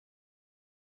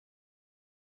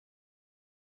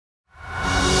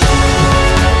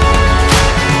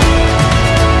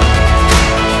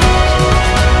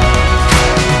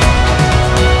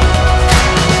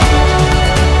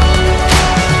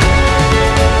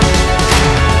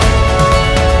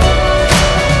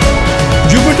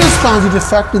transit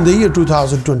effect in the year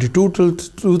 2022 till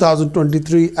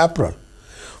 2023 April.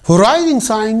 For rising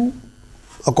sign,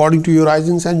 according to your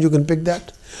rising sign, you can pick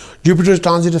that. Jupiter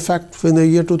transit effect in the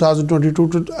year 2022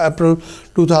 to April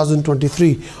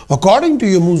 2023, according to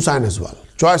your moon sign as well.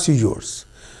 Choice is yours.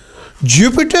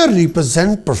 Jupiter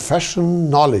represents professional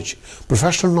knowledge,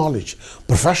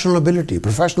 professional ability,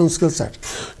 professional skill set.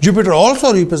 Jupiter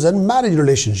also represents marriage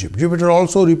relationship. Jupiter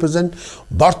also represents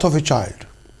birth of a child.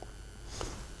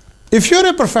 If you're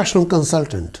a professional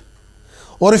consultant,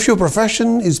 or if your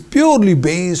profession is purely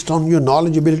based on your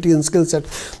knowledge, ability and skill set,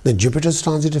 then Jupiter's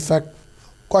transit effect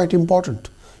quite important.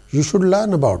 You should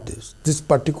learn about this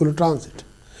particular transit.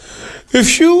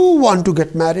 If you want to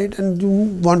get married and you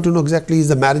want to know exactly is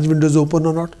the marriage windows open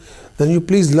or not, then you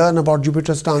please learn about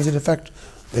Jupiter's transit effect.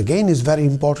 Again, is very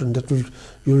important that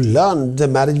you learn the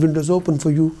marriage windows open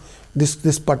for you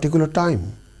this particular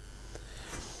time.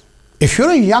 If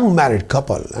you're a young married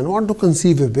couple and want to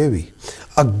conceive a baby,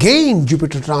 again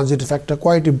Jupiter transit effect are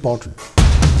quite important.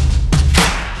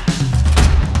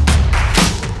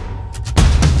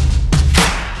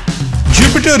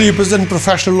 Jupiter represents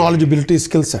professional knowledge, ability,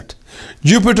 skill set.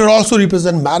 Jupiter also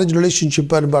represents marriage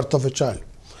relationship and birth of a child.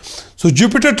 So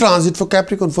Jupiter transit for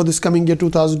Capricorn for this coming year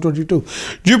 2022.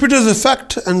 Jupiter's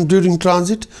effect and during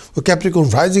transit for Capricorn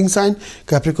rising sign,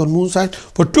 Capricorn moon sign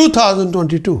for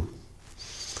 2022.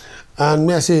 And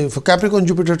may I say for Capricorn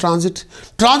Jupiter transit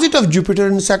of Jupiter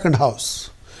in second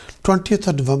house, 20th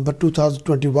of November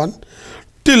 2021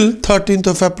 till 13th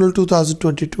of April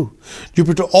 2022.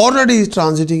 Jupiter already is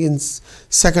transiting in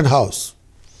second house.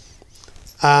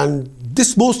 And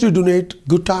this mostly donate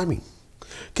good timing.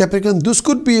 Capricorn, this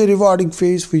could be a rewarding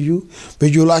phase for you,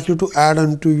 where you're likely to add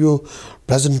on to your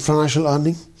present financial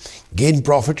earning, gain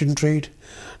profit in trade.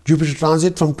 Jupiter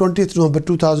transit from 20th November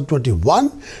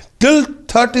 2021 till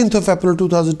 13th of April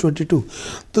 2022.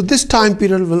 So this time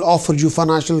period will offer you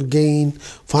financial gain,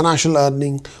 financial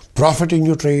earning, profit in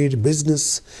your trade,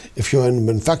 business, if you're in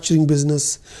manufacturing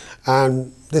business.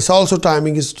 And this also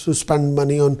timing is to spend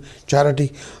money on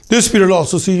charity. This period will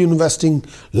also see you investing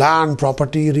land,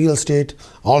 property, real estate,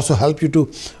 also help you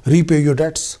to repay your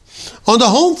debts. On the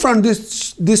home front,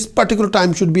 this particular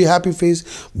time should be a happy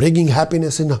phase, bringing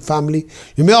happiness in a family.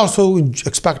 You may also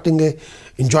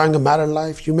enjoying a married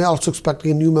life. You may also expect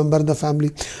a new member in the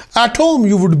family. At home,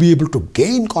 you would be able to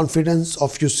gain confidence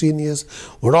of your seniors,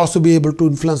 would also be able to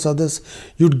influence others.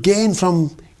 You'd gain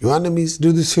from your enemies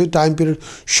during this time period.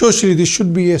 Socially, this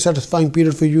should be a satisfying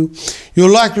period for you. You're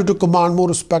likely to command more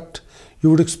respect.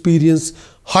 You would experience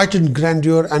heightened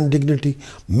grandeur and dignity.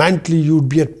 Mentally, you would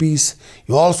be at peace.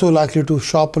 You're also likely to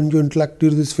sharpen your intellect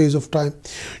during this phase of time.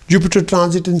 Jupiter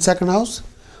transit in second house.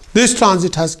 This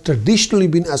transit has traditionally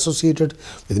been associated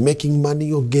with making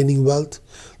money or gaining wealth.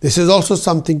 This is also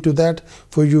something to that,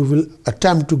 for you will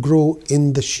attempt to grow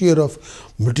in the share of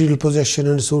material possession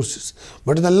and resources.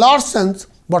 But in the large sense,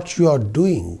 what you are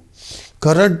doing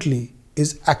currently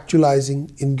is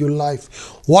actualizing in your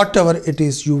life whatever it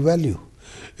is you value.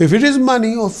 If it is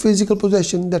money or physical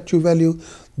possession that you value,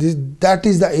 that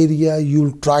is the area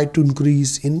you'll try to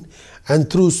increase in, and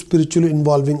through spiritually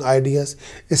involving ideas,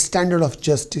 a standard of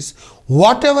justice,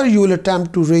 whatever you will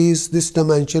attempt to raise this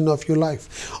dimension of your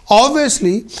life.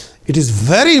 Obviously, it is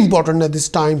very important at this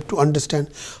time to understand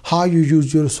how you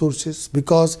use your resources,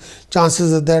 because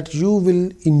chances are that you will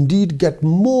indeed get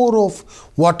more of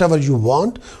whatever you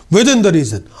want within the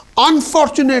reason.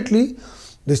 Unfortunately,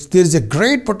 there is a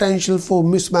great potential for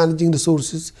mismanaging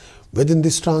resources within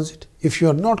this transit. If you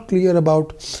are not clear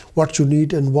about what you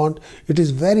need and want, it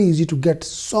is very easy to get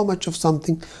so much of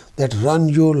something that run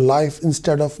your life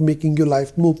instead of making your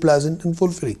life more pleasant and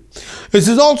fulfilling. This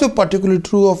is also particularly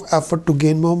true of effort to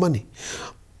gain more money.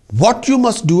 What you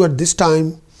must do at this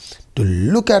time to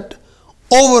look at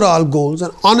overall goals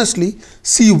and honestly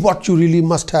see what you really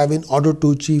must have in order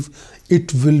to achieve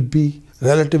it will be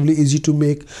relatively easy to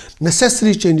make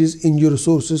necessary changes in your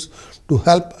resources to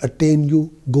help attain your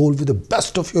goal with the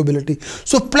best of your ability.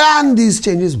 So plan these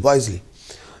changes wisely.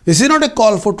 This is not a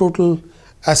call for total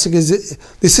asceticism.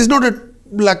 This is not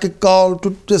like a call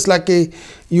to just like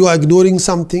you are ignoring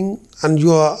something and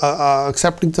you are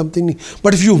accepting something.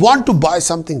 But if you want to buy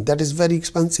something that is very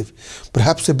expensive,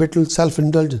 perhaps a bit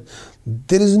self-indulgent,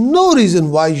 there is no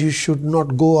reason why you should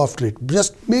not go after it.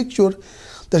 Just make sure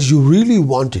that you really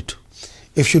want it.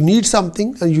 If you need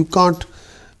something and you can't,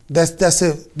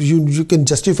 you can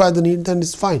justify the need, then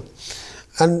it's fine.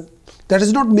 And that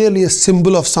is not merely a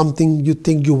symbol of something you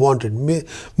think you wanted.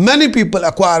 Many people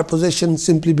acquire possession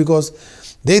simply because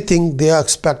they think they are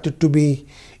expected to be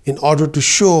in order to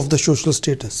show off the social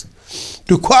status.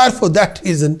 To acquire for that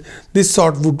reason, this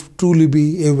sort would truly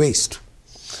be a waste.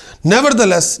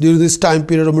 Nevertheless, during this time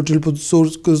period of material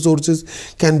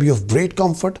resources can be of great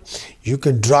comfort. You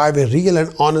can drive a real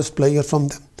and honest pleasure from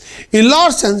them. In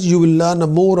large sense, you will learn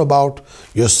more about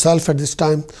yourself at this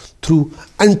time through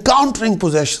encountering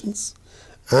possessions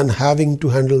and having to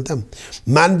handle them.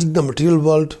 Managing the material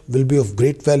world will be of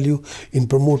great value in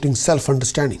promoting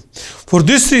self-understanding. For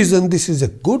this reason, this is a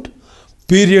good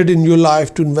period in your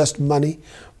life to invest money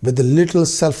with a little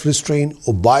self-restraint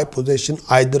or buy possession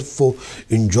either for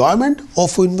enjoyment or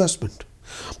for investment.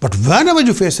 But whenever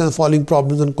you face the following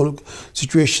problems and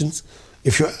situations,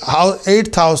 if your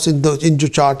 8th house in your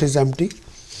chart is empty,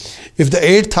 if the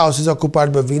 8th house is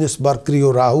occupied by Venus, Mercury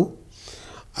or Rahu,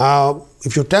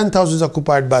 if your 10th house is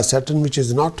occupied by Saturn, which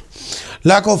is not,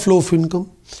 lack of flow of income,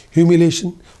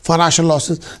 humiliation, financial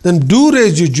losses, then do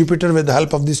raise your Jupiter with the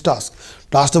help of this task.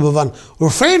 Task number 1,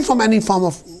 refrain from any form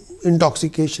of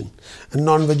intoxication and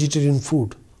non-vegetarian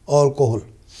food or alcohol.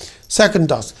 Second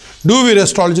task, do wear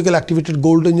astrological activated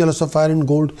golden, yellow sapphire and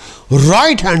gold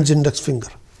right hand's index finger.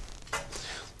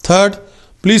 Third,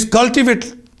 please try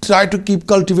to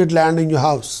cultivate land in your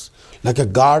house, like a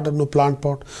garden or plant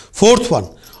pot. Fourth one,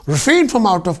 refrain from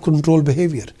out of control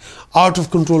behavior, out of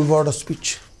control word or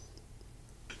speech.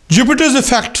 Jupiter's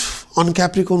effect on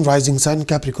Capricorn rising sign,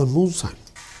 Capricorn moon sign.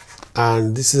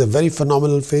 And this is a very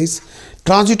phenomenal phase.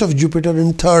 Transit of Jupiter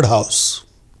in 3rd house,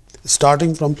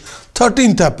 starting from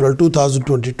 13th April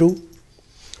 2022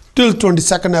 till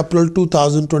 22nd April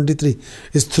 2023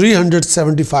 is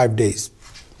 375 days.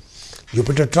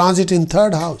 Jupiter transit in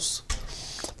 3rd house.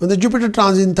 When the Jupiter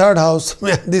transit in 3rd house,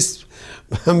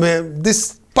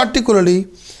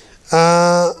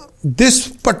 this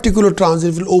particular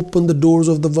transit will open the doors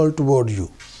of the world toward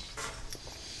you.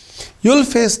 You will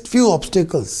face few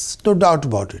obstacles, no doubt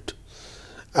about it.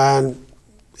 And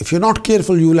if you're not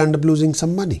careful, you will end up losing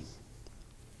some money.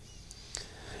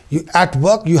 At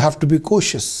work, you have to be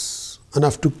cautious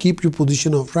enough to keep your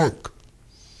position of rank.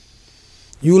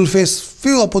 You will face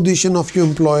few opposition of your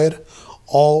employer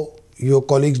or your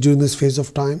colleagues during this phase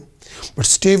of time. But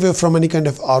stay away from any kind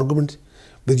of argument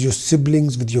with your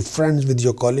siblings, with your friends, with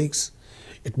your colleagues.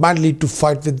 It might lead to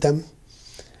fight with them.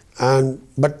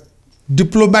 But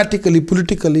diplomatically,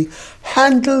 politically,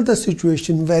 handle the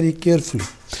situation very carefully.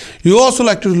 You also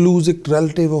like to lose a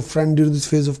relative or friend during this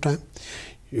phase of time.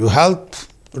 Your health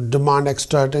will demand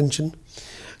extra attention,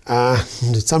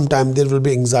 and sometimes there will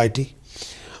be anxiety.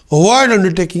 Avoid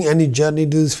undertaking any journey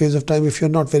during this phase of time if you're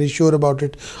not very sure about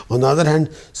it. On the other hand,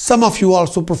 some of you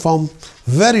also perform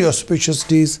very auspicious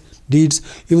deeds,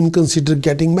 even consider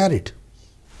getting married.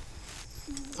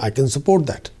 I can support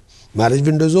that. Marriage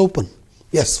window is open.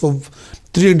 Yes, for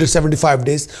 375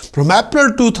 days from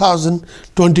April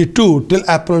 2022 till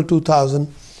April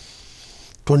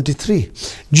 2023.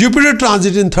 Jupiter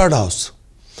transit in 3rd house.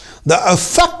 The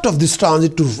effect of this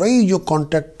transit to raise your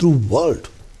contact through world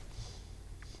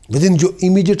within your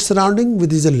immediate surrounding,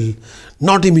 with his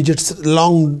not immediate,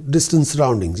 long distance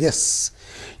surroundings. Yes,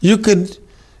 you can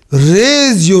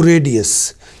raise your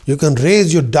radius, you can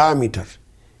raise your diameter,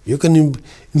 you can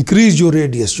increase your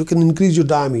radius, you can increase your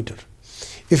diameter.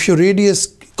 If your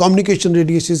communication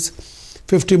radius is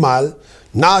 50 miles,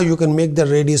 now you can make the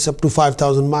radius up to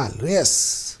 5,000 miles.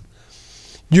 Yes.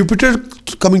 Jupiter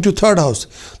coming to 3rd house.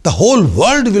 The whole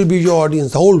world will be your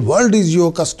audience. The whole world is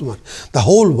your customer. The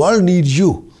whole world needs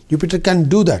you. Jupiter can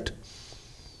do that.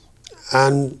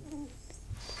 And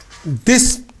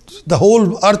the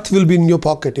whole earth will be in your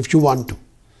pocket if you want to.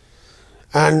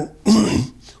 And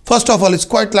first of all, it's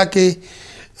quite like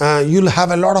you'll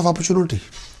have a lot of opportunity.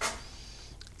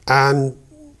 And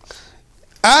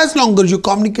as long as your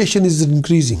communication is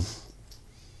increasing,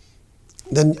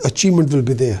 then achievement will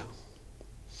be there.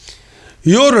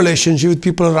 Your relationship with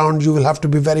people around you will have to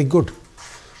be very good.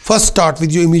 First start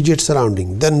with your immediate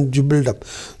surrounding, then you build up.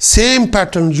 Same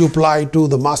pattern you apply to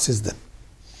the masses then.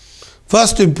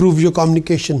 First improve your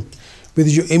communication with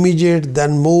your immediate,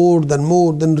 then more,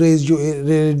 then raise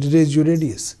your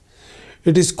radius.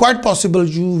 It is quite possible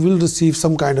you will receive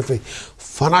some kind of a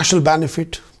financial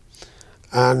benefit.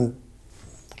 And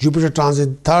Jupiter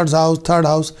transit 3rd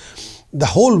house, the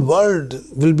whole world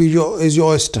will be your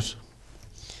oyster.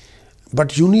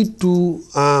 But you need to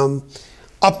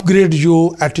upgrade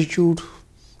your attitude.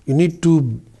 You need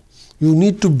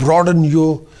to broaden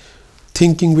your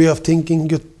way of thinking.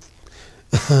 Get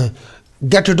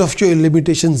rid of your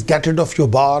limitations, get rid of your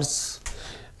bars,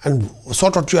 and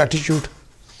sort out your attitude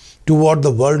toward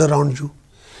the world around you.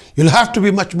 You'll have to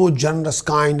be much more generous,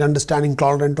 kind, understanding,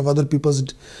 tolerant of other people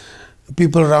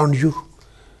around you.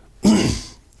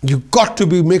 You got to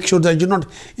make sure that you're not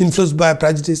influenced by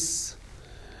prejudice,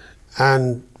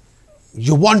 and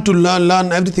you want to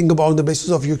learn everything about the basis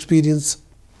of your experience.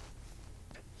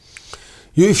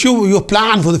 Your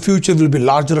plan for the future will be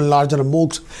larger and larger and more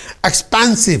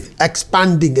expansive,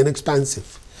 expanding and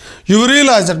expansive. You will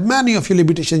realize that many of your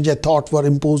limitations you thought were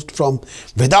imposed from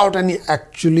without any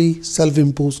actually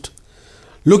self-imposed.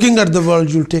 Looking at the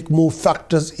world, you'll take more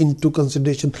factors into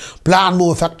consideration, plan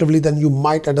more effectively than you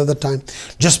might at other time.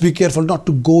 Just be careful not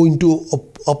to go into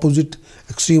opposite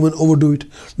extreme and overdo it.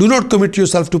 Do not commit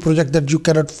yourself to projects that you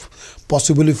cannot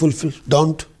possibly fulfill.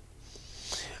 Don't.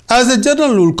 As a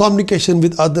general rule, communication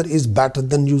with others is better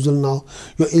than usual now.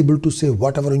 You're able to say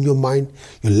whatever in your mind.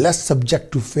 You're less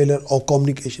subject to failure or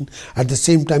communication. At the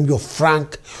same time, you're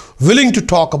frank, willing to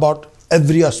talk about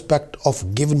every aspect of a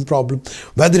given problem,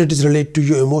 whether it is related to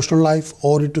your emotional life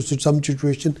or to some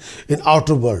situation in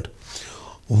outer world.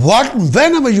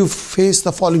 Whenever you face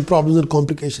the following problems and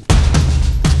complications,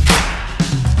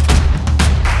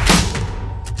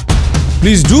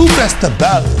 please do press the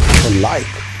bell for like.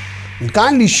 And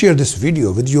kindly share this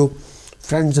video with your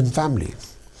friends and family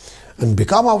and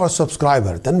become our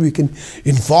subscriber. Then we can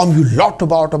inform you a lot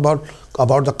about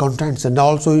the contents, and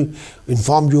also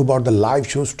inform you about the live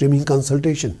show streaming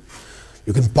consultation.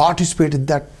 You can participate in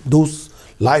those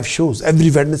live shows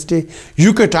every Wednesday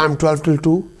UK time 12 till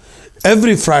 2,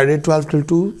 every Friday 12 till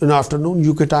 2 in afternoon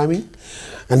UK timing,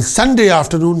 and Sunday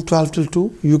afternoon 12 till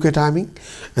 2 UK timing,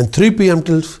 and 3 p.m.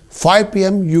 till 5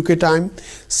 p.m. UK time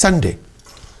Sunday.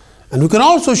 And we can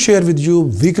also share with you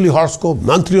weekly horoscope,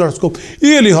 monthly horoscope,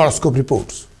 yearly horoscope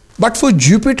reports. But for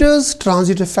Jupiter's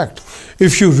transit effect,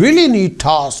 if you really need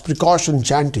task, precaution,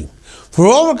 chanting for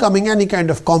overcoming any kind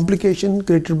of complication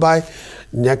created by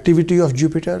the activity of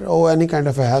Jupiter or any kind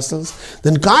of a hassles,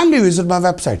 then kindly visit my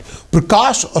website,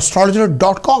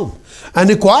 prakashastrologer.com, and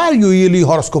acquire your yearly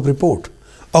horoscope report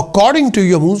according to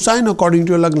your moon sign, according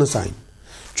to your lagna sign.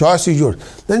 Choice is yours.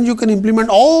 Then you can implement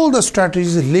all the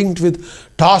strategies linked with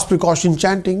task, precaution,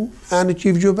 chanting and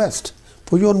achieve your best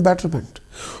for your own betterment.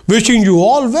 Wishing you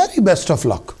all very best of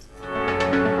luck.